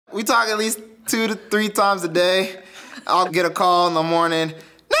We talk at least 2 to 3 times a day. I'll get a call in the morning.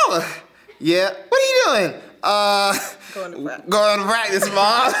 Noah, yeah, what are you doing? Going to practice,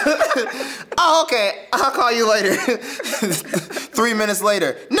 Mom. Oh, okay, I'll call you later. 3 minutes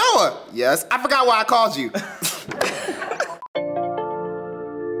later. Noah, yes, I forgot why I called you.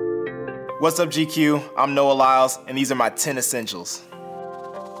 What's up, GQ? I'm Noah Lyles, and these are my 10 essentials.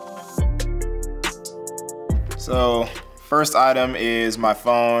 So, first item is my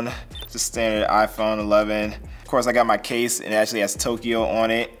phone, just standard iPhone 11. Of course, I got my case, and it actually has Tokyo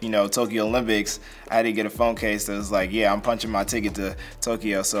on it. You know, Tokyo Olympics. I had to get a phone case that was like, yeah, I'm punching my ticket to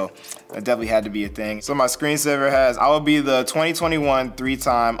Tokyo, so that definitely had to be a thing. So my screensaver has, I will be the 2021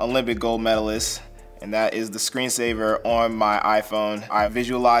 3-time Olympic gold medalist, and that is the screensaver on my iPhone. I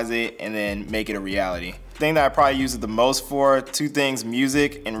visualize it and then make it a reality. The thing that I probably use it the most for, 2 things,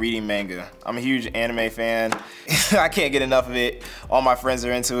 music and reading manga. I'm a huge anime fan. I can't get enough of it. All my friends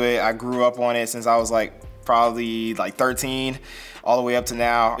are into it. I grew up on it since I was probably 13 all the way up to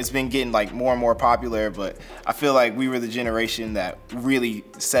now. It's been getting more and more popular, but I feel like we were the generation that really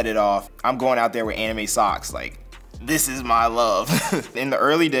set it off. I'm going out there with anime socks, this is my love. In the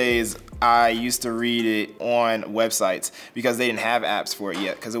early days, I used to read it on websites because they didn't have apps for it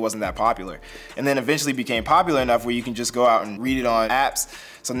yet because it wasn't that popular. And then eventually became popular enough where you can just go out and read it on apps.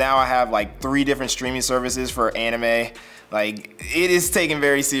 So now I have 3 different streaming services for anime. It is taken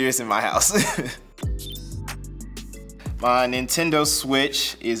very serious in my house. My Nintendo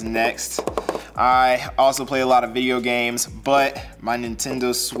Switch is next. I also play a lot of video games, but my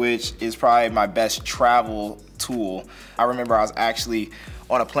Nintendo Switch is probably my best travel tool. I remember I was actually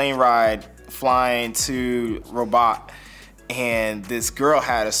on a plane ride flying to Rabat, and this girl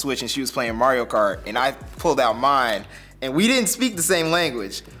had a Switch and she was playing Mario Kart, and I pulled out mine, and we didn't speak the same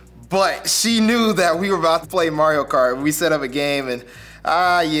language, but she knew that we were about to play Mario Kart. We set up a game, and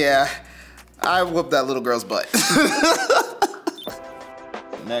yeah, I whooped that little girl's butt.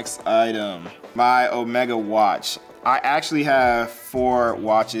 Next item, my Omega watch. I actually have 4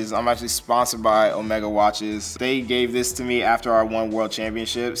 watches. I'm actually sponsored by Omega watches. They gave this to me after I won World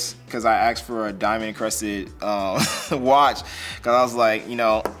Championships because I asked for a diamond encrusted watch because I was like,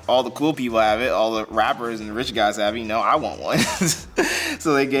 all the cool people have it, all the rappers and the rich guys have it, I want one.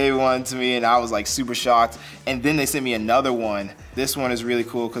 So they gave one to me and I was super shocked. And then they sent me another one. This one is really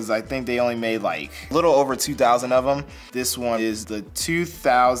cool because I think they only made a little over 2,000 of them. This one is the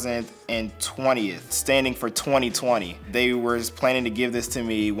 2020th, standing for 2020. They were planning to give this to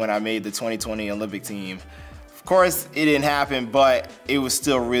me when I made the 2020 Olympic team. Of course, it didn't happen, but it was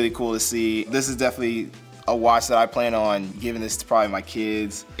still really cool to see. This is definitely a watch that I plan on giving this to probably my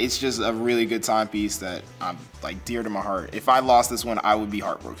kids. It's just a really good timepiece that I'm dear to my heart. If I lost this one, I would be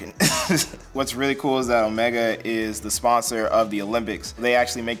heartbroken. What's really cool is that Omega is the sponsor of the Olympics. They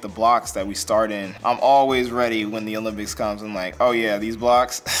actually make the blocks that we start in. I'm always ready when the Olympics comes. I'm like, oh yeah, these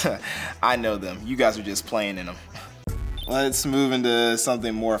blocks, I know them. You guys are just playing in them. Let's move into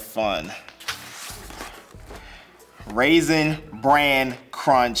something more fun. Raisin Bran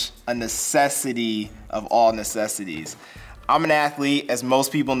Crunch, a necessity of all necessities. I'm an athlete, as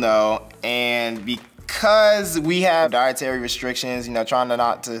most people know, and because we have dietary restrictions, trying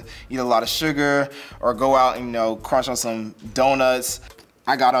not to eat a lot of sugar or go out and, crunch on some donuts,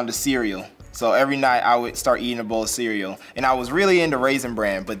 I got onto cereal. So every night I would start eating a bowl of cereal. And I was really into Raisin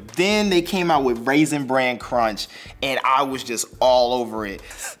Bran, but then they came out with Raisin Bran Crunch and I was just all over it.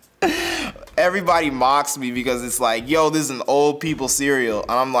 Everybody mocks me because it's yo, this is an old people cereal.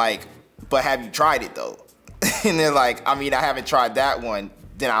 And I'm like, but have you tried it though? And they're like, I mean, I haven't tried that one,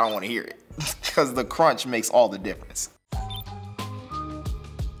 then I don't want to hear it. Because the crunch makes all the difference. All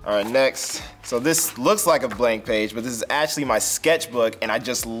right, next. So this looks like a blank page, but this is actually my sketchbook and I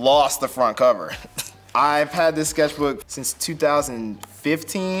just lost the front cover. I've had this sketchbook since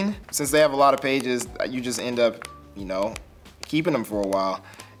 2015. Since they have a lot of pages, you just end up, keeping them for a while.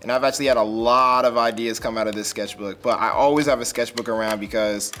 And I've actually had a lot of ideas come out of this sketchbook, but I always have a sketchbook around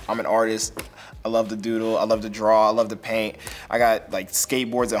because I'm an artist. I love to doodle, I love to draw, I love to paint. I got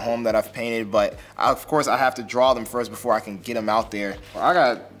skateboards at home that I've painted, but of course I have to draw them first before I can get them out there. I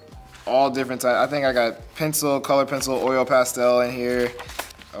got all different types. I think I got pencil, color pencil, oil pastel in here.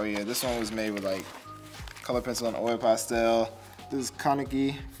 Oh yeah, this one was made with color pencil and oil pastel. This is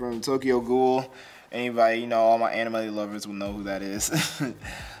Kaneki from Tokyo Ghoul. Anybody, all my anime lovers will know who that is.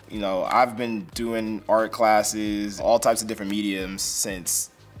 I've been doing art classes, all types of different mediums since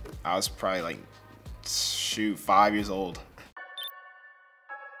I was probably 5 years old.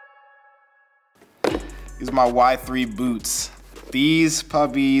 These are my Y3 boots. These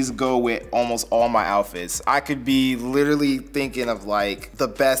puppies go with almost all my outfits. I could be literally thinking of like the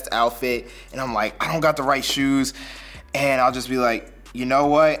best outfit and I'm like, I don't got the right shoes. And I'll just be like, you know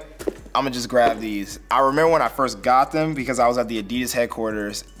what? I'm gonna just grab these. I remember when I first got them because I was at the Adidas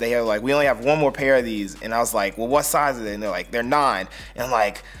headquarters. They had like, we only have one more pair of these. And I was like, well, what size are they? And they're like, they're 9. And I'm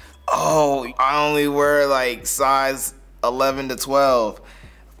like, oh, I only wear like size 11 to 12.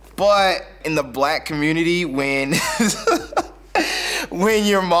 But in the black community, when when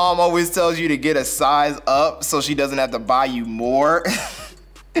your mom always tells you to get a size up so she doesn't have to buy you more,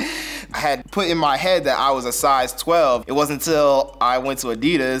 I had put in my head that I was a size 12. It wasn't until I went to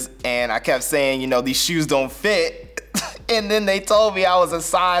Adidas and I kept saying, you know, these shoes don't fit. And then they told me I was a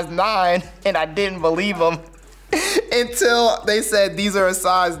size 9 and I didn't believe them until they said these are a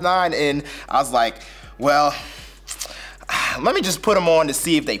size 9. And I was like, well, let me just put them on to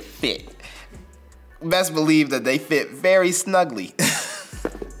see if they fit. Best believe that they fit very snugly.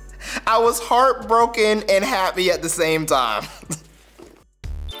 I was heartbroken and happy at the same time.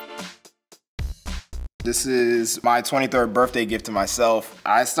 This is my 23rd birthday gift to myself.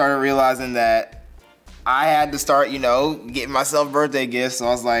 I started realizing that I had to start, you know, getting myself birthday gifts. So I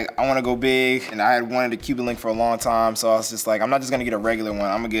was like, I want to go big. And I had wanted a Cuban link for a long time. So I was just like, I'm not just going to get a regular one.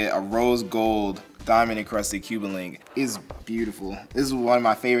 I'm going to get a rose gold diamond encrusted Cuban link. It's beautiful. This is one of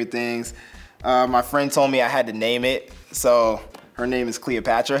my favorite things. My friend told me I had to name it. So her name is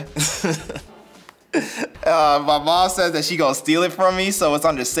Cleopatra. My mom says that she gonna steal it from me, so it's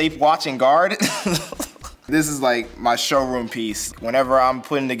under safe watch and guard. This is like my showroom piece. Whenever I'm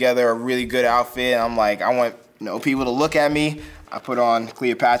putting together a really good outfit, I'm like, I want, you know, people to look at me. I put on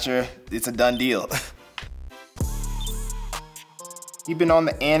Cleopatra. It's a done deal. Keeping on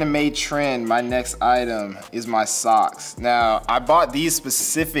the anime trend, my next item is my socks. Now, I bought these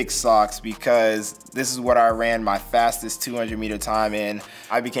specific socks because this is what I ran my fastest 200-meter time in.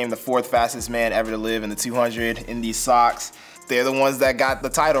 I became the 4th fastest man ever to live in the 200 in these socks. They're the ones that got the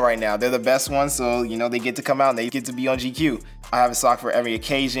title right now. They're the best ones, so you know they get to come out and they get to be on GQ. I have a sock for every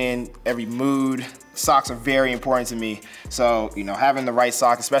occasion, every mood. Socks are very important to me. So, you know, having the right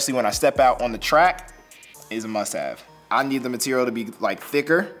sock, especially when I step out on the track, is a must-have. I need the material to be like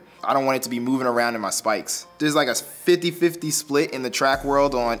thicker. I don't want it to be moving around in my spikes. There's like a 50-50 split in the track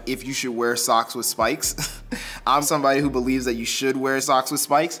world on if you should wear socks with spikes. I'm somebody who believes that you should wear socks with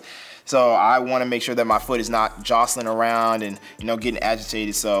spikes. So I want to make sure that my foot is not jostling around and, you know, getting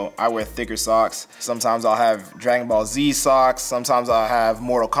agitated. So I wear thicker socks. Sometimes I'll have Dragon Ball Z socks. Sometimes I'll have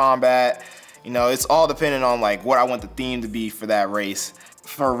Mortal Kombat. You know, it's all dependent on like what I want the theme to be for that race.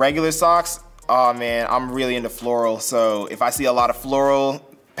 For regular socks, oh man, I'm really into floral. So if I see a lot of floral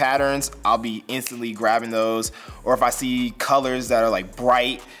patterns, I'll be instantly grabbing those. Or if I see colors that are like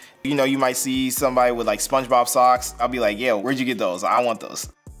bright, you know, you might see somebody with like SpongeBob socks. I'll be like, yeah, where'd you get those? I want those.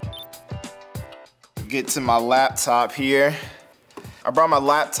 Get to my laptop here. I brought my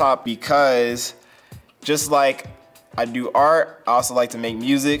laptop because just like I do art, I also like to make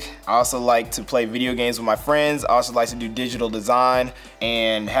music. I also like to play video games with my friends. I also like to do digital design,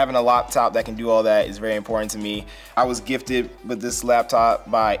 and having a laptop that can do all that is very important to me. I was gifted with this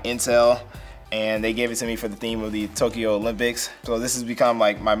laptop by Intel, and they gave it to me for the theme of the Tokyo Olympics. So this has become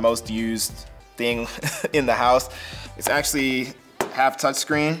like my most used thing in the house. It's actually half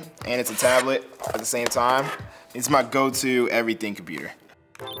touchscreen and it's a tablet at the same time. It's my go-to everything computer.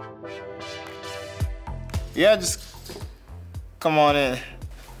 Yeah, just come on in.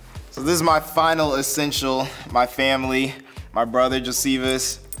 So this is my final essential, my family, my brother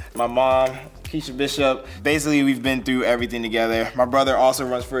Josephus, my mom, Keisha Bishop. Basically, we've been through everything together. My brother also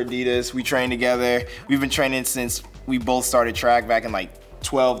runs for Adidas. We train together. We've been training since we both started track back in like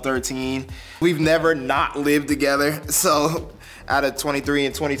 12, 13. We've never not lived together. So out of 23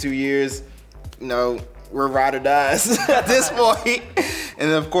 and 22 years, you know, we're ride or dies at this point. And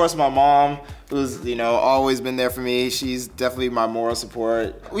then of course my mom, who's, you know, always been there for me. She's definitely my moral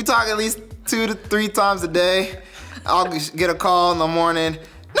support. We talk at least 2 to 3 times a day. I'll get a call in the morning.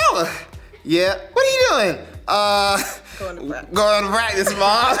 Noah, yeah, what are you doing? Going to practice,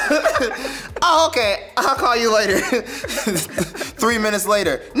 Mom. Oh, okay, I'll call you later. 3 minutes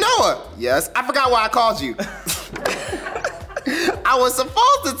later, Noah, yes, I forgot why I called you. I was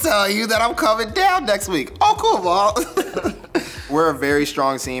supposed to tell you that I'm coming down next week. Oh, cool, Mom. We're a very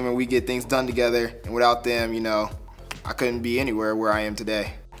strong team and we get things done together. And without them, you know, I couldn't be anywhere where I am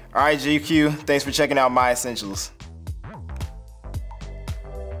today. All right, GQ, thanks for checking out my essentials.